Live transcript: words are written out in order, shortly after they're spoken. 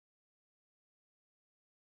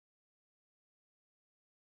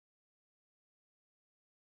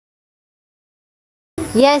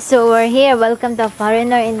Yes, so we're here. Welcome to a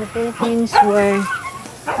foreigner in the Philippines.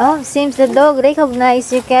 Seems the dog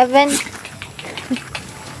recognized you, Kevin.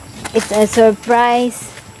 It's a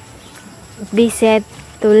surprise visit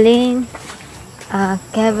to Lynn,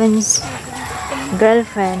 Kevin's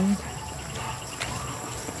girlfriend.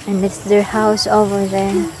 And it's their house over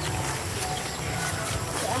there.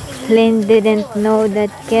 Lynn didn't know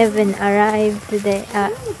that Kevin arrived today.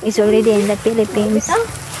 He's already in the Philippines.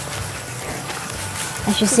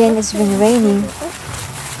 As you see, it's been raining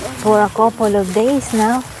for a couple of days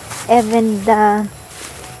now. Even the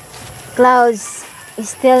clouds is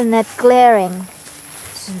still not clearing.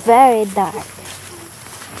 It's very dark.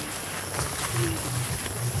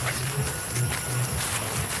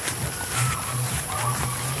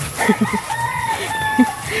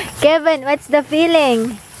 Kevin, what's the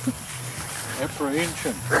feeling?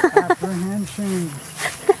 Apprehension.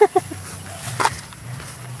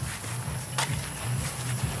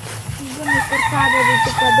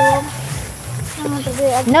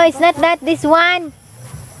 No, it's not that. This one.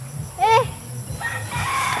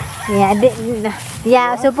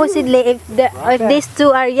 Yeah, supposedly if these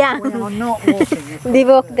two are young, they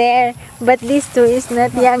walk there. But these two is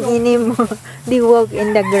not young anymore. They walk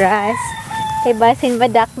in the grass. Kay basin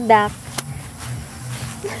madakdak.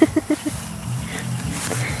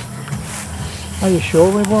 Are you sure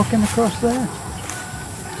we're walking across there?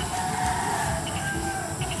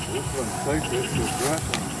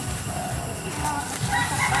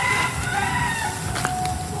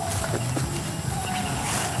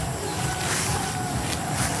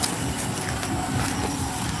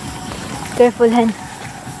 Careful, Han.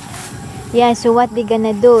 Yeah, so what they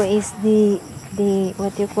gonna do is the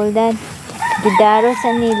what you call that? The daro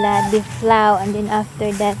sa nila, the flour, and then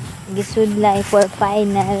after that, gisudlay for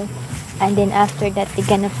final. And then after that, they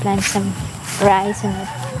gonna plant some rice on it.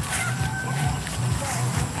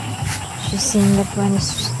 She's seeing that one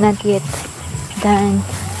is not yet done.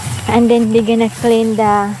 And then they're gonna clean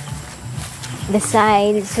the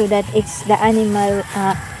side so that it's the animal,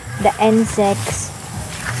 the insects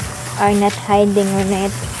are not hiding on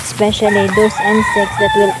it. Especially those insects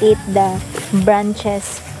that will eat the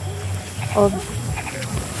branches of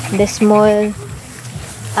the small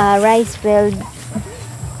rice field.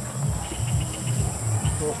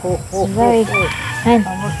 It's very Han,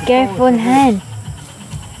 careful, Han.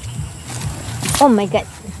 Oh my god.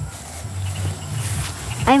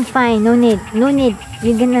 I'm fine. No need.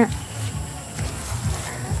 You're gonna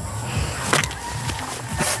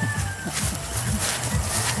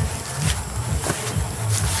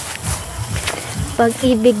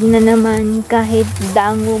pag-ibig na naman kahit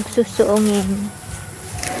dangog susuungin.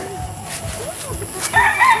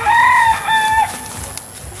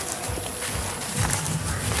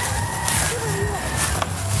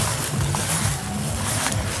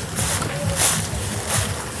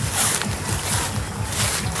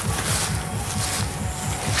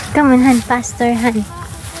 Come on, Han, faster, Han.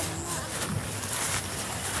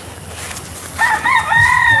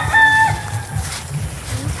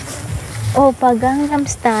 Oh, Gangnam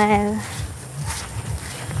style.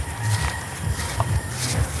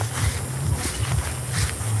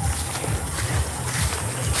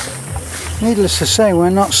 Needless to say, we're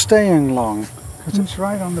not staying long because it's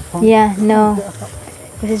right on the pond. Yeah, no.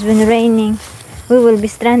 Because it's been raining. We will be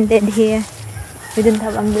stranded here. We don't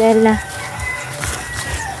have umbrella.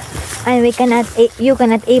 And you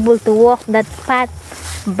cannot able to walk that path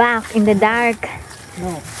back in the dark.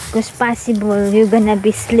 No. Because possible you're gonna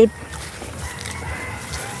be sleep.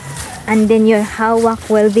 And then your hawak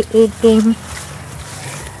will be aching.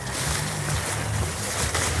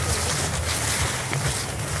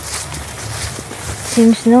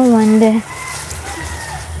 Seems no one there.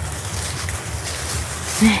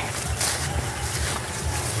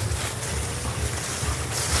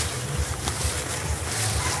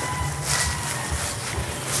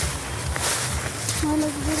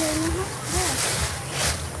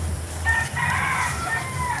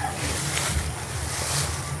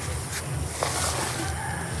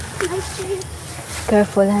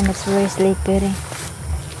 Careful, Han, it's very slippery.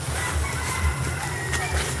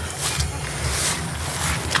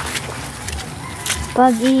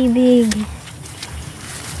 Pag-ibig.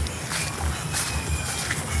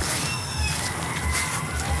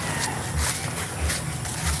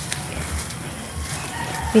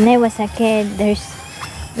 When I was a kid,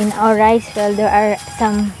 in our rice field, there are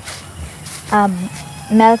some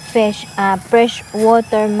milkfish,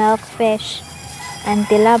 freshwater milkfish, and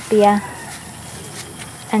tilapia,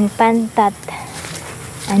 and pantat,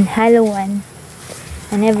 and haluan.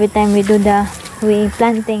 And every time we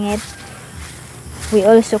planting it, we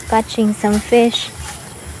also catching some fish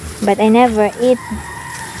But I never eat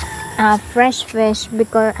fresh fish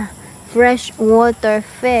because fresh water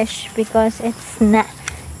fish because it's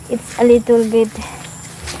a little bit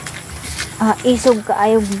isog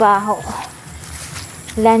kaayog baho,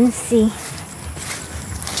 lancy.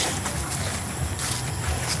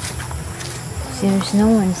 Seems no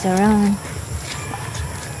one's around,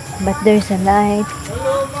 but there's a light.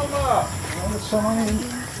 Hello, Mama.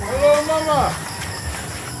 Hello, Mama.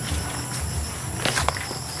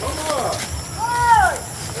 Mama.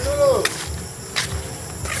 Hello.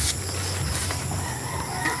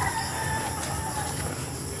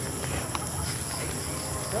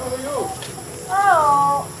 How are you?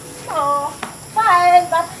 Oh, fine,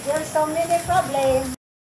 but there's so many problems.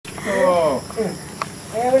 Oh.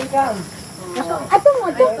 Here we come. Ato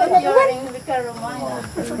mo, ato mo. You're in Vicar Romana.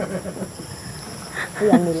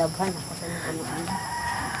 Yan, nilabhan ako sa mga ano.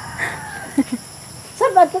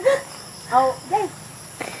 Saan ba ito? Oh, there.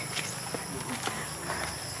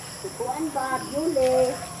 Kuan ba,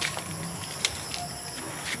 Julie?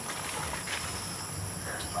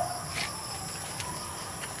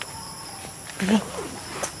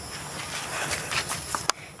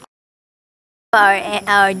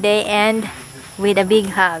 Our day end with a big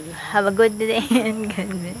hug. Have a good day and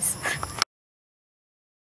goodness.